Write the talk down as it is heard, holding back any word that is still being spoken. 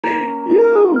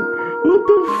What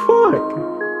the fuck?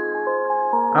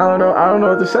 I don't know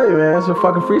what to say, man. It's a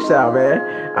fucking freestyle, man.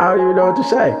 I don't even know what to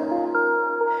say.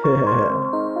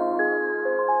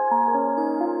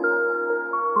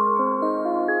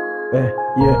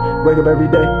 Yeah, wake up every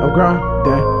day, I'm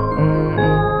grinding.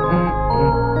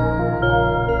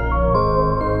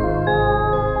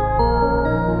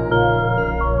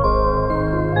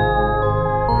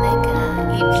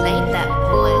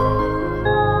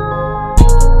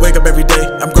 Wake up every day,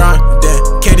 I'm grinding.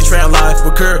 Candy train life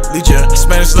with curly gym.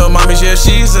 Spanish little mommy, yeah,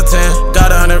 she's a 10.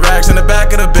 Got 100 racks in the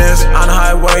back of the Benz. On the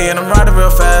highway and I'm riding real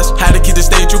fast. Had to keep the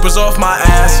state troopers off my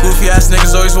ass. Goofy ass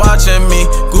niggas always watching me.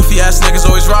 Goofy ass niggas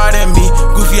always riding me.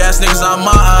 Goofy ass niggas on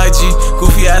my IG.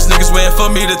 Goofy ass niggas waiting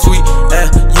for me to tweet.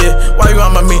 Yeah, why you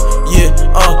on my me? Yeah,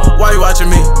 why you watching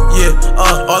me? Yeah,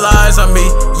 all eyes on me.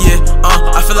 Yeah,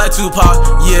 I feel like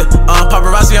Tupac. Yeah,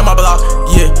 paparazzi on my block.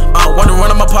 Yeah, wonder when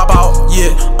I'ma pop out.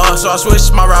 Yeah, so I switched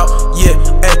my route. Yeah,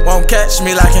 won't catch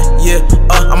me lacking. Yeah,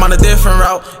 I'm on a different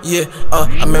route. Yeah,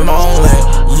 I'm in my own lane.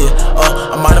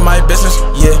 Yeah, I'm minding my business.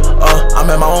 Yeah, I'm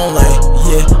in my own lane.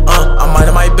 Yeah, I'm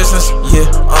minding my business. Yeah,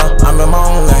 I'm in my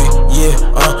own lane.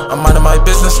 Yeah, I'm minding my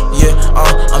business. Yeah,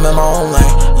 I'm in my own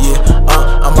lane. Yeah,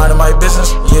 I'm minding my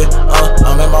business. Yeah,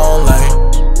 I'm in my own lane.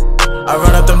 I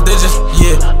run up them digits.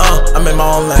 Yeah, I'm in my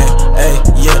own lane. Hey,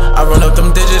 yeah, I run up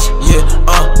them digits. Yeah,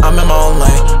 I'm in my own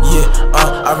lane. Yeah,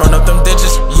 I run up them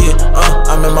digits. Yeah,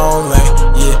 I'm in my own lane.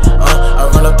 Yeah, I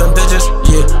run up them digits.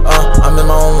 Yeah, I'm in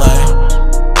my own lane.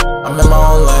 I'm in my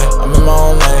own lane. I'm in my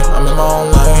own lane. I'm in my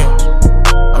own lane.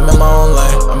 I'm in my own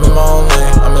lane. I'm in my own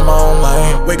lane. I'm in my own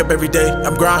lane. Wake up every day,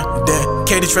 I'm grinding.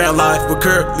 Katie train life with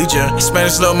curly gym.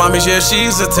 Spanish little mommy, yeah,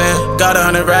 she's a 10. Got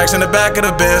 100 racks in the back of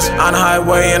the Benz. On the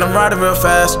highway and I'm riding real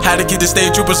fast. Had to keep the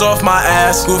state troopers off my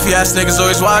ass. Goofy ass niggas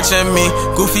always watching me.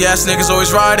 Goofy ass niggas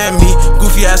always riding me.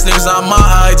 Goofy ass niggas on my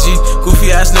IG.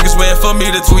 Goofy ass niggas waiting for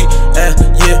me to tweet.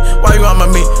 Yeah, why you on my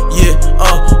me? Yeah,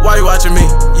 why you watching me?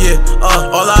 Yeah,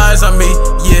 all eyes on me.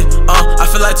 Yeah, I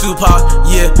feel like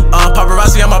Tupac. Yeah,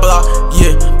 paparazzi on my block.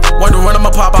 Yeah, wonder when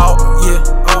I'ma pop out. Yeah,